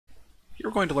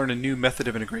You're going to learn a new method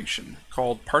of integration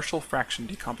called partial fraction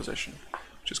decomposition,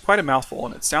 which is quite a mouthful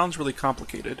and it sounds really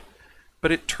complicated,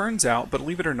 but it turns out,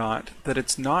 believe it or not, that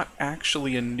it's not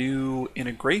actually a new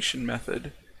integration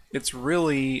method. It's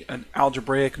really an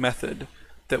algebraic method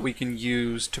that we can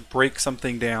use to break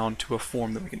something down to a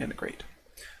form that we can integrate.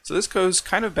 So this goes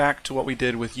kind of back to what we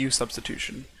did with u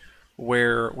substitution,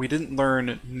 where we didn't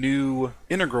learn new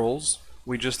integrals,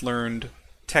 we just learned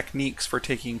techniques for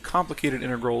taking complicated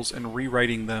integrals and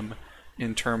rewriting them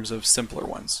in terms of simpler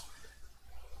ones.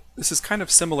 This is kind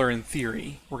of similar in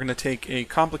theory. We're going to take a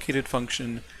complicated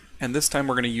function, and this time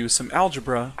we're going to use some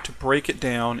algebra to break it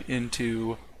down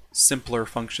into simpler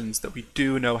functions that we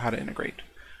do know how to integrate.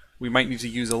 We might need to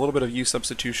use a little bit of u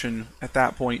substitution at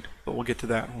that point, but we'll get to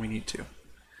that when we need to.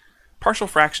 Partial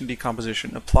fraction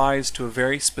decomposition applies to a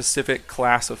very specific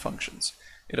class of functions.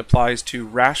 It applies to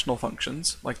rational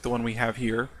functions, like the one we have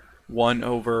here, 1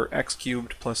 over x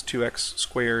cubed plus 2x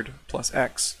squared plus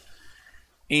x.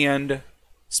 And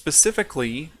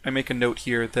specifically, I make a note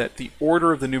here that the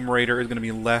order of the numerator is going to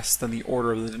be less than the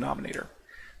order of the denominator.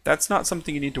 That's not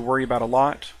something you need to worry about a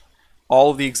lot.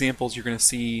 All of the examples you're going to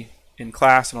see in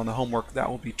class and on the homework, that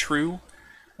will be true.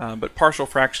 But partial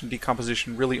fraction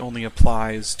decomposition really only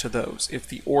applies to those. If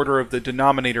the order of the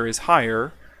denominator is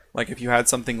higher, like if you had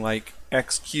something like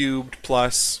x cubed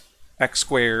plus x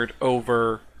squared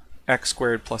over x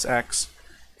squared plus x,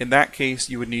 in that case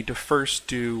you would need to first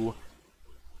do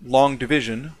long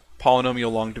division,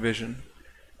 polynomial long division,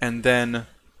 and then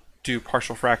do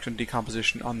partial fraction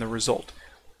decomposition on the result.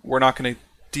 We're not going to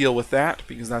deal with that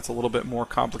because that's a little bit more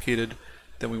complicated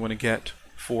than we want to get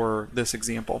for this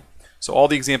example. So all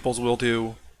the examples we'll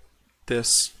do,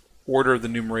 this order of the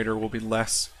numerator will be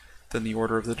less than the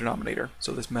order of the denominator.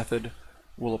 So this method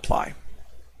will apply.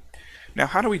 Now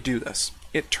how do we do this?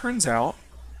 It turns out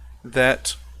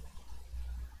that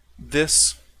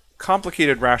this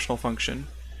complicated rational function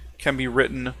can be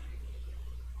written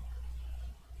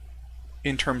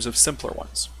in terms of simpler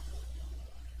ones.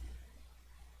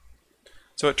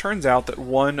 So it turns out that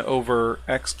 1 over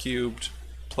x cubed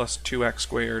plus 2x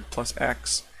squared plus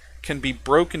x can be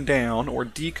broken down or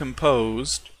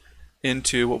decomposed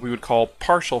into what we would call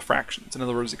partial fractions. In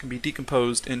other words, it can be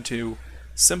decomposed into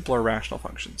simpler rational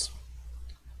functions.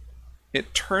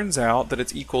 It turns out that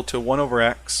it's equal to 1 over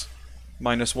x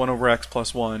minus 1 over x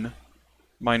plus 1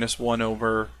 minus 1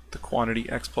 over the quantity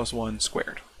x plus 1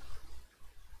 squared.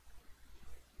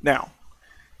 Now,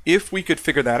 if we could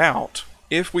figure that out,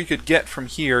 if we could get from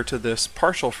here to this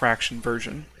partial fraction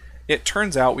version, it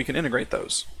turns out we can integrate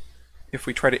those. If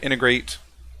we try to integrate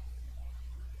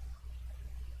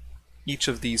each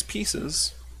of these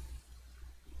pieces,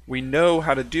 we know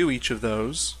how to do each of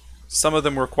those. Some of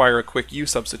them require a quick u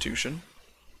substitution,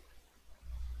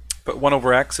 but 1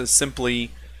 over x is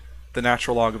simply the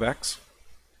natural log of x.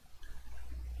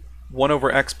 1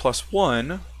 over x plus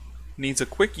 1 needs a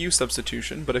quick u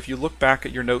substitution, but if you look back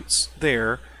at your notes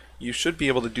there, you should be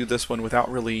able to do this one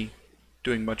without really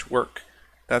doing much work.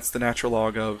 That's the natural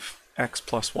log of x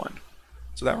plus 1.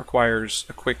 So that requires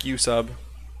a quick u sub.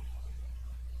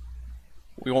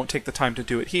 We won't take the time to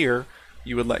do it here.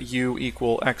 You would let u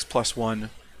equal x plus 1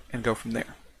 and go from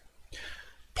there.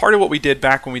 Part of what we did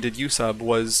back when we did u sub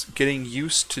was getting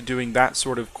used to doing that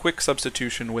sort of quick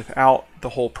substitution without the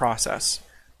whole process,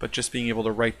 but just being able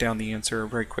to write down the answer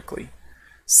very quickly.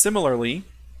 Similarly,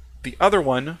 the other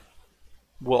one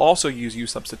will also use u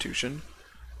substitution.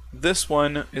 This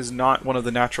one is not one of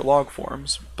the natural log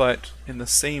forms, but in the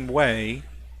same way,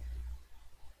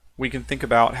 we can think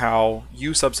about how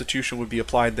u substitution would be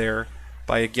applied there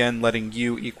by again letting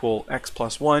u equal x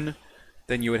plus 1,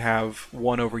 then you would have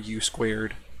 1 over u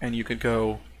squared, and you could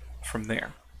go from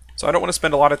there. So I don't want to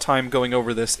spend a lot of time going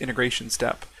over this integration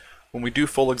step. When we do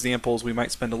full examples, we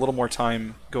might spend a little more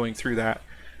time going through that.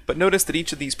 But notice that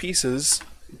each of these pieces,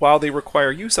 while they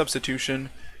require u substitution,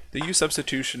 the u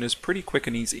substitution is pretty quick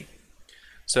and easy.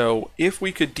 So if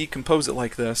we could decompose it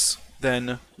like this,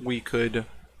 then we could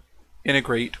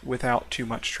integrate without too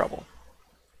much trouble.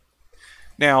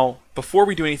 Now, before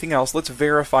we do anything else, let's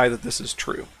verify that this is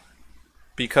true.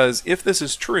 Because if this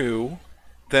is true,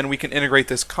 then we can integrate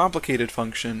this complicated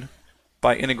function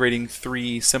by integrating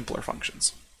 3 simpler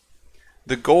functions.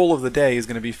 The goal of the day is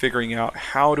going to be figuring out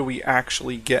how do we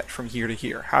actually get from here to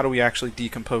here? How do we actually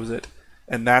decompose it?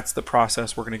 And that's the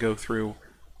process we're going to go through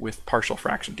with partial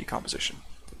fraction decomposition.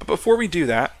 But before we do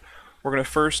that, we're going to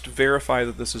first verify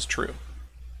that this is true.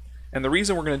 And the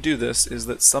reason we're going to do this is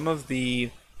that some of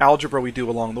the algebra we do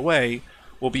along the way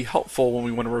will be helpful when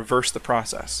we want to reverse the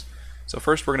process. So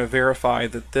first we're going to verify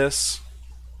that this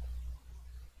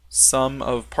sum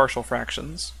of partial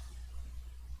fractions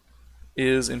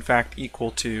is in fact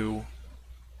equal to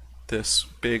this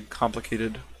big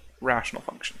complicated rational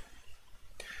function.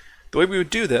 The way we would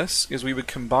do this is we would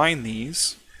combine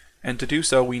these, and to do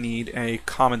so we need a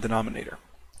common denominator.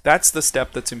 That's the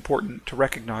step that's important to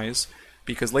recognize,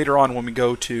 because later on when we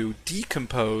go to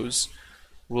decompose,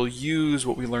 we'll use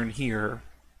what we learn here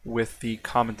with the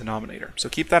common denominator. So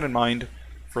keep that in mind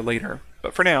for later.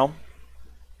 But for now,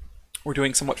 we're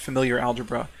doing somewhat familiar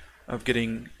algebra of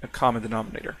getting a common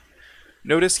denominator.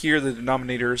 Notice here the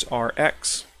denominators are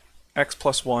x, x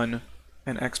plus 1,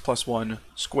 and x plus 1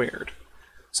 squared.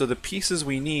 So the pieces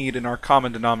we need in our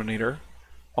common denominator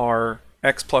are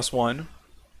x plus 1,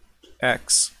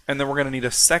 x, and then we're going to need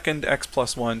a second x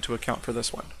plus 1 to account for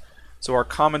this one. So our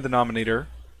common denominator,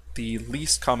 the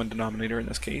least common denominator in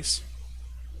this case,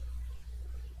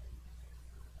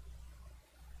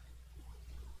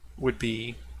 would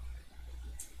be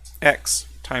x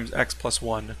times x plus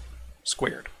 1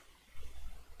 squared.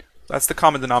 That's the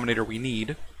common denominator we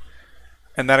need,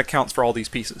 and that accounts for all these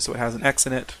pieces. So it has an x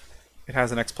in it, it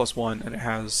has an x plus 1, and it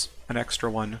has an extra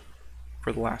one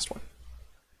for the last one.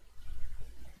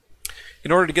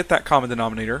 In order to get that common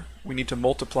denominator, we need to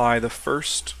multiply the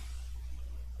first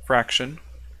fraction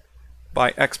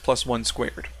by x plus 1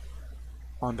 squared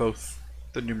on both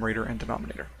the numerator and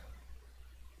denominator.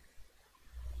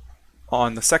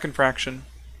 On the second fraction,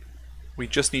 we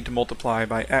just need to multiply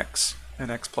by x and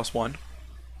x plus 1.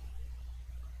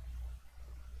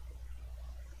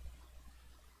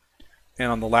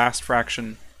 And on the last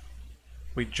fraction,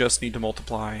 we just need to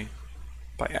multiply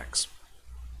by x.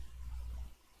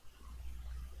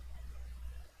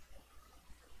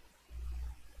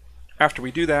 After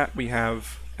we do that, we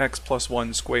have x plus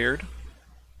 1 squared,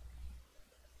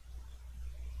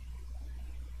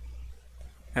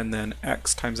 and then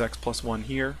x times x plus 1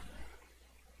 here,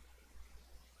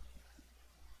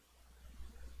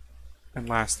 and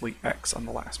lastly x on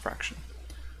the last fraction.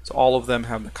 So all of them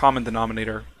have the common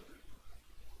denominator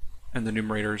and the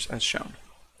numerators as shown.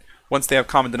 Once they have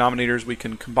common denominators, we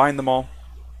can combine them all,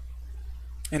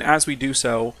 and as we do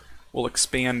so, we'll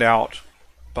expand out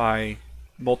by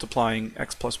multiplying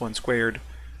x plus 1 squared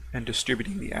and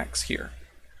distributing the x here.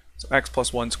 So x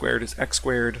plus 1 squared is x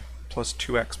squared plus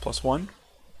 2x plus 1.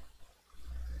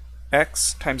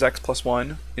 X times x plus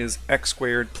 1 is x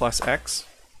squared plus x,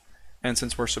 and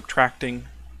since we're subtracting,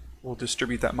 we'll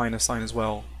distribute that minus sign as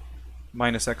well.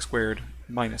 Minus x squared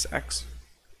minus x,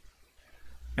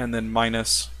 and then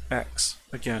minus x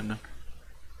again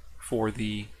for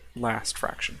the last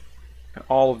fraction. And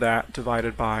all of that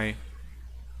divided by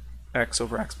x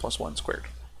over x plus 1 squared.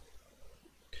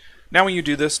 Now when you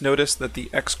do this, notice that the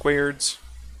x squareds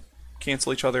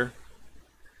cancel each other,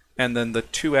 and then the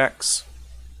 2x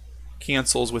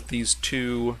cancels with these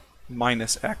two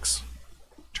minus x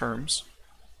terms.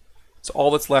 So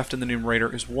all that's left in the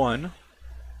numerator is 1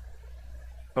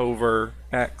 over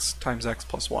x times x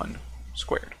plus 1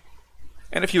 squared.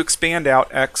 And if you expand out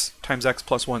x times x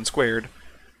plus 1 squared,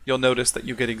 you'll notice that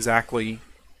you get exactly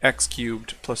x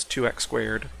cubed plus 2x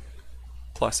squared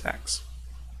plus x.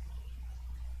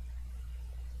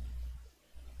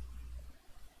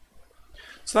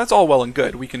 So that's all well and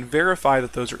good. We can verify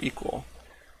that those are equal.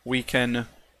 We can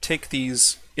take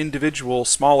these individual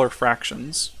smaller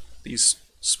fractions, these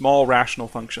small rational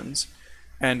functions,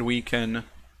 and we can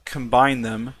combine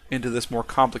them into this more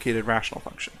complicated rational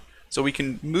function. So we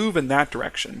can move in that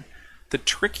direction. The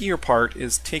trickier part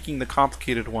is taking the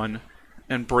complicated one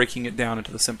and breaking it down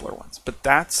into the simpler ones. But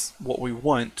that's what we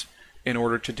want in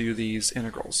order to do these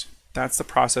integrals. That's the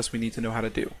process we need to know how to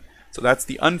do. So that's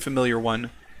the unfamiliar one.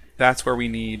 That's where we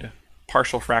need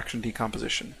partial fraction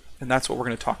decomposition. And that's what we're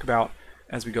going to talk about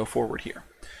as we go forward here.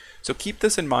 So keep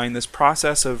this in mind. This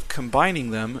process of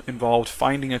combining them involved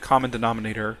finding a common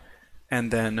denominator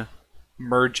and then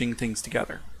merging things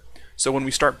together. So when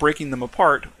we start breaking them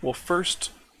apart, we'll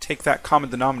first take that common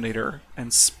denominator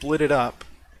and split it up,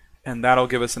 and that'll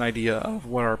give us an idea of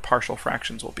what our partial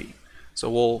fractions will be. So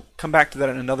we'll come back to that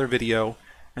in another video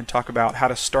and talk about how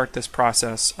to start this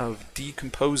process of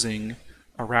decomposing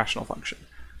a rational function.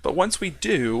 But once we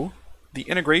do, the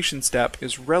integration step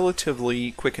is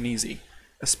relatively quick and easy,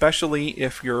 especially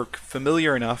if you're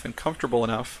familiar enough and comfortable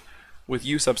enough with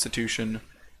U substitution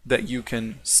that you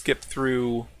can skip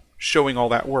through showing all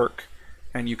that work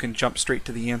and you can jump straight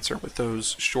to the answer with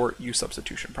those short U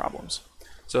substitution problems.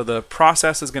 So the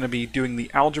process is going to be doing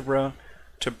the algebra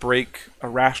to break a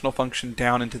rational function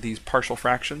down into these partial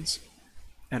fractions,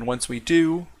 and once we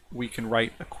do, we can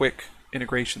write a quick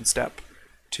integration step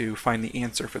to find the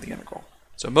answer for the integral.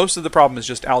 So most of the problem is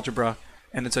just algebra,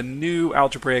 and it's a new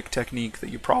algebraic technique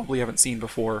that you probably haven't seen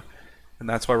before, And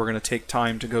that's why we're going to take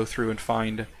time to go through and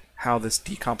find how this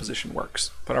decomposition works.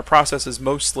 But our process is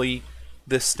mostly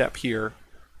this step here,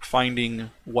 finding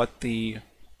what the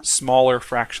smaller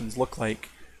fractions look like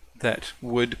that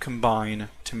would combine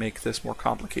to make this more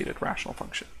complicated rational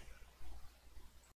function.